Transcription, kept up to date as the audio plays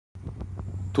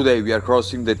Today we are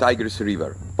crossing the Tigris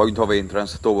River, point of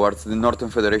entrance towards the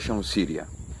North Federation of Syria.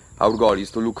 Our goal is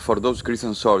to look for those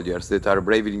Christian soldiers that are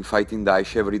bravely fighting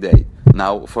Daesh every day,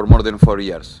 now for more than 4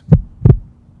 years.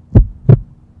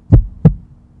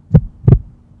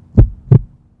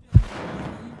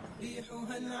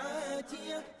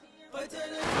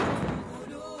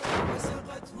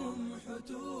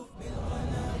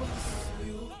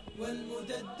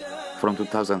 From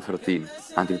 2013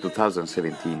 until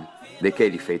 2017, the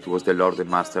Caliphate was the Lord and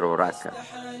Master of Raqqa.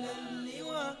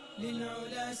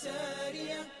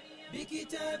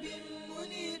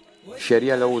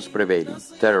 Sharia law was prevailing.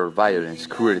 Terror, violence,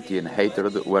 cruelty and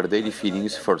hatred were daily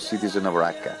feelings for citizens of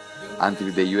Raqqa,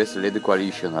 until the US-led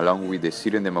coalition, along with the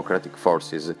Syrian Democratic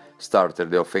Forces,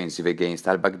 started the offensive against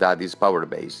al-Baghdadi's power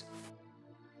base.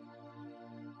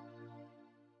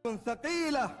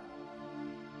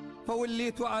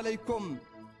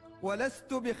 The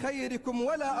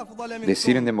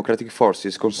Syrian Democratic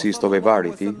Forces consist of a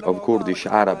variety of Kurdish,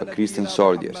 Arab, Christian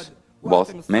soldiers,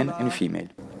 both men and female.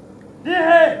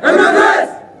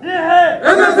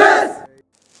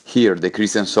 Here, the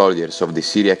Christian soldiers of the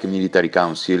Syriac Military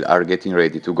Council are getting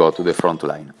ready to go to the front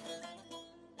line.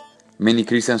 Many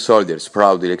Christian soldiers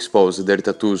proudly expose their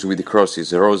tattoos with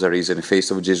crosses, rosaries and the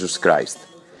face of Jesus Christ.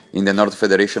 In the North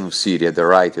Federation of Syria, the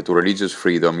right to religious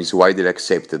freedom is widely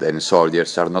accepted and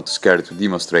soldiers are not scared to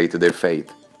demonstrate their faith.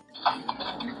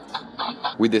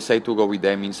 We decide to go with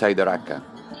them inside Raqqa.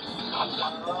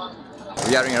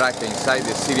 We are in Raqqa, inside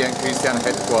the Syrian Christian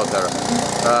headquarter.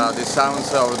 The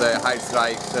sounds of the high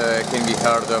strikes can be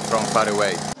heard from far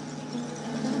away.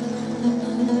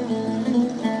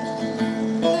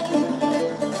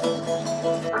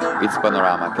 Its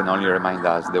panorama can only remind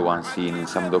us the one seen in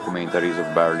some documentaries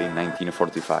of Berlin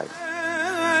 1945.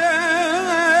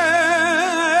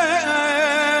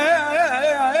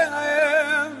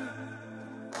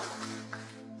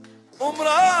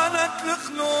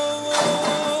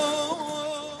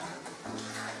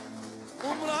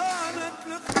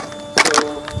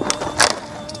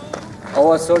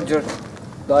 Our soldier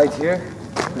died here,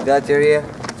 in that area,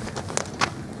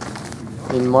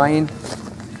 in mine.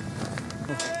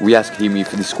 We ask him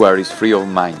if the square is free of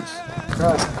mines.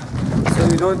 So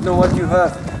you don't know what you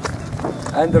have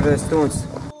under the stones.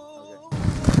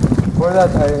 For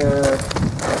that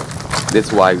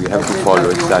That's why we have to follow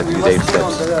exactly their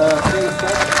steps.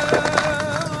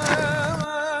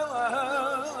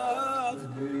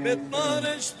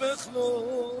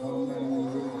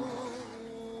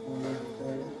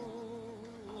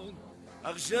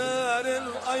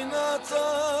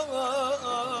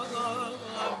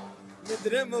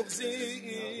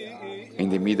 In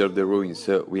the middle of the ruins,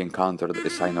 we encountered a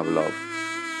sign of love.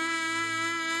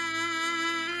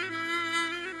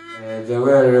 There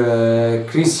were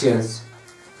Christians,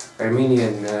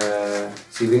 Armenian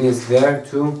civilians there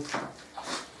too.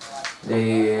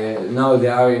 Now they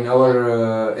are in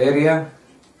our area.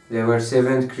 There were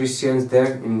 7 Christians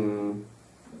there in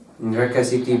Raqqa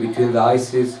city between the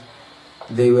ISIS.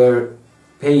 They were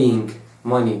paying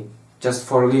money just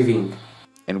for living.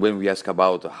 And when we ask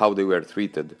about how they were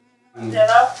treated,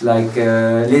 like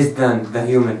less than the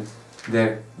human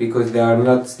there, because they are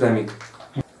not Islamic.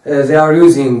 They are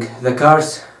using the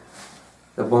cars,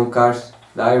 the bomb cars,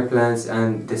 the airplanes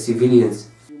and the civilians.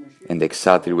 And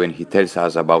exactly when he tells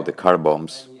us about the car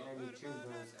bombs,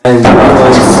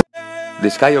 the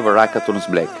sky over Raqqa turns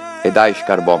black. A Daesh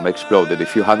car bomb exploded a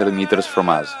few hundred meters from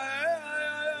us.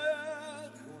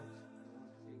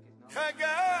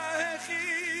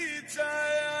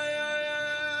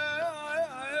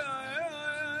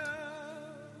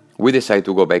 We decide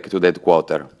to go back to the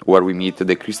headquarter, where we meet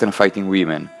the Christian fighting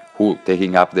women who,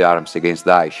 taking up the arms against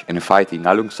Daesh and fighting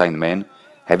alongside men,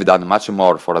 have done much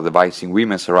more for advancing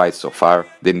women's rights so far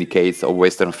than decades of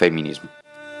Western feminism.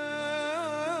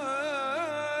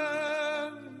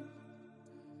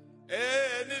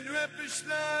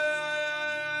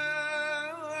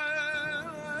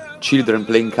 Children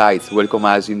playing kites welcome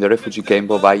us in the refugee camp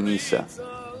of Ain Issa.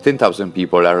 10,000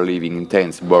 people are living in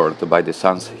tents burnt by the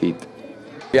sun's heat.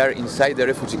 We are inside the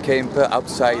refugee camp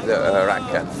outside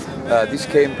Raqqa. This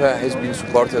camp has been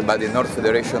supported by the North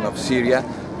Federation of Syria,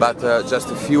 but just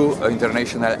a few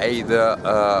international aid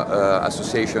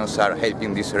associations are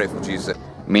helping these refugees.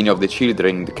 Many of the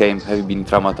children in the camp have been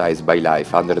traumatized by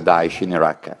life under Daesh in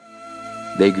Raqqa.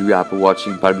 They grew up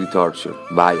watching public torture,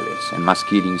 violence and mass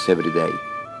killings every day.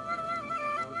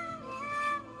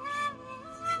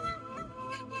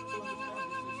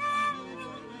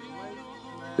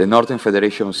 The Northern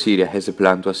Federation of Syria has a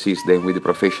plan to assist them with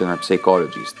professional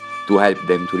psychologists to help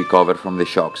them to recover from the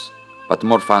shocks, but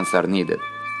more funds are needed.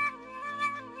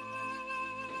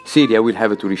 Syria will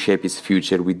have to reshape its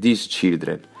future with these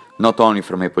children, not only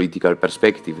from a political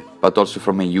perspective, but also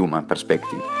from a human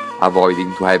perspective,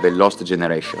 avoiding to have a lost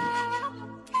generation.